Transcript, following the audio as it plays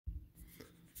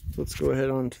So let's go ahead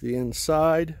on to the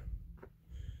inside.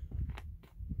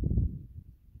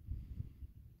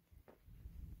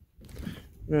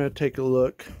 I'm going to take a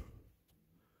look.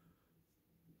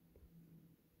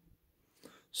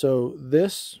 So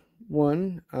this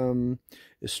one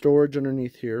is storage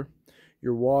underneath here.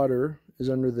 Your water is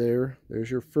under there.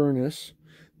 There's your furnace.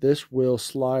 This will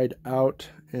slide out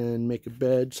and make a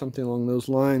bed, something along those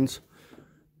lines.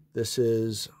 This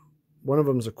is, one of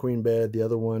them is a queen bed. The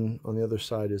other one on the other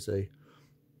side is a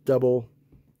double.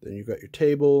 Then you've got your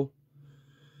table.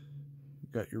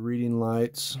 You've got your reading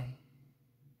lights.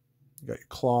 You've got your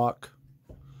clock,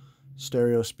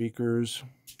 stereo speakers.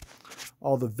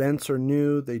 All the vents are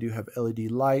new. They do have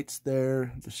LED lights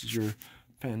there. This is your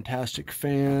fantastic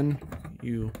fan.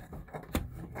 You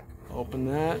open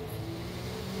that.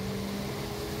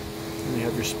 And you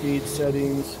have your speed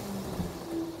settings.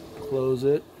 Close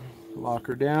it. Lock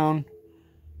her down.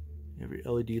 You have your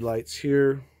LED lights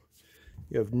here.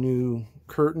 You have new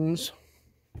curtains.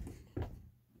 You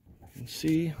can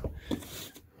see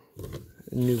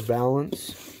a new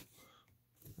valance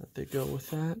that they go with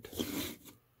that.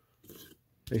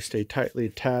 They stay tightly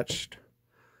attached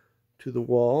to the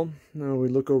wall. Now we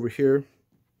look over here.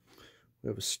 We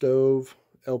have a stove,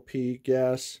 LP,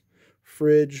 gas,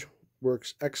 fridge.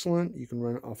 Works excellent. You can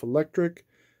run it off electric.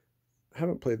 I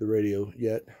haven't played the radio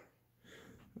yet.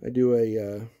 I do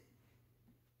a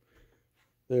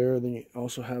there. Then you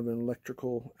also have an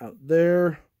electrical out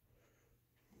there.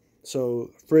 So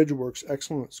fridge works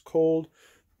excellent. It's cold.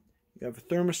 You have a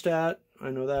thermostat. I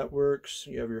know that works.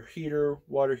 You have your heater,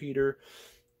 water heater,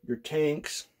 your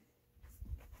tanks.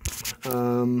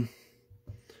 Let's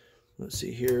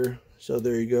see here. So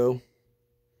there you go.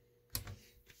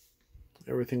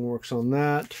 Everything works on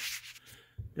that.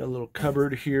 Got a little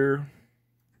cupboard here.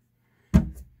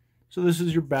 So this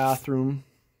is your bathroom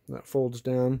that folds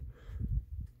down.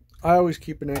 I always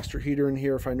keep an extra heater in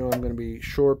here if I know I'm going to be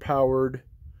shore powered.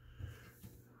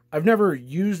 I've never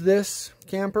used this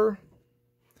camper.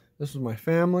 This is my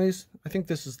family's. I think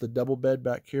this is the double bed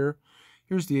back here.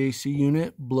 Here's the AC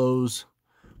unit. Blows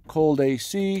cold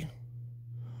AC.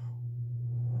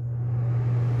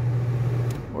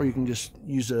 Or you can just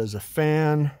use it as a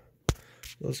fan.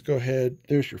 Let's go ahead.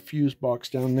 There's your fuse box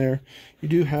down there. You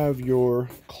do have your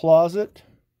closet.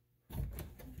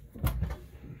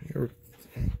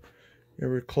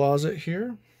 Your closet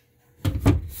here.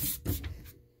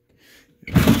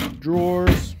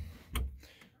 Drawers.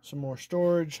 Some more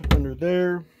storage under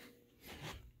there.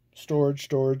 Storage,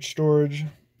 storage, storage.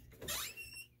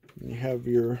 You have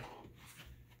your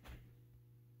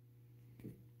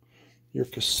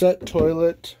cassette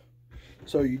toilet.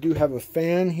 So you do have a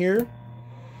fan here.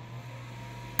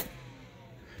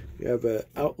 You have an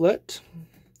outlet.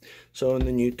 So, and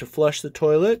then to flush the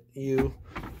toilet, you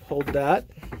hold that.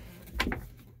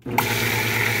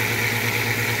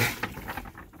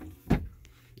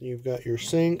 You've got your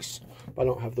sinks. I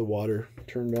don't have the water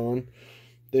turned on.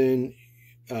 Then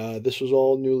this was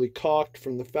all newly caulked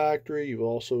from the factory. You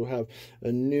also have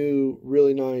a new,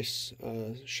 really nice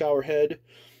shower head.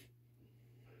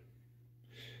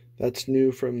 That's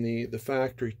new from the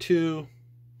factory too.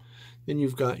 Then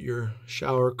you've got your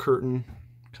shower curtain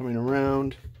coming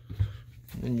around.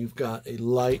 And then you've got a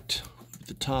light at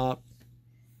the top.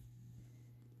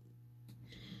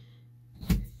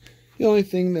 The only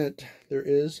thing that there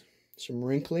is some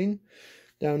wrinkling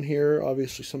down here.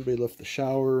 Obviously somebody left the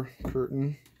shower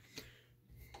curtain.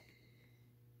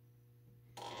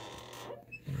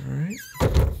 All right.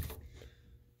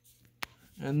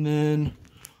 And then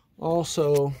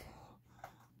also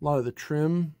a lot of the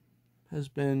trim has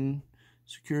been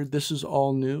secured. This is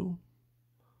all new.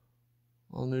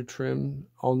 All new trim,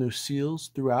 all new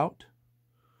seals throughout.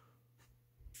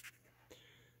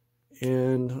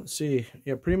 And let's see,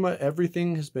 yeah, pretty much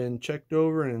everything has been checked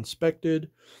over and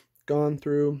inspected, gone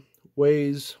through.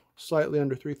 Weighs slightly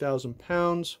under 3,000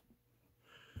 pounds.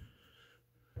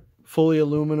 Fully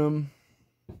aluminum.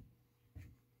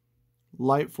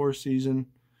 Light 4-season.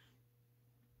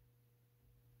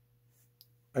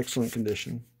 Excellent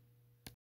condition.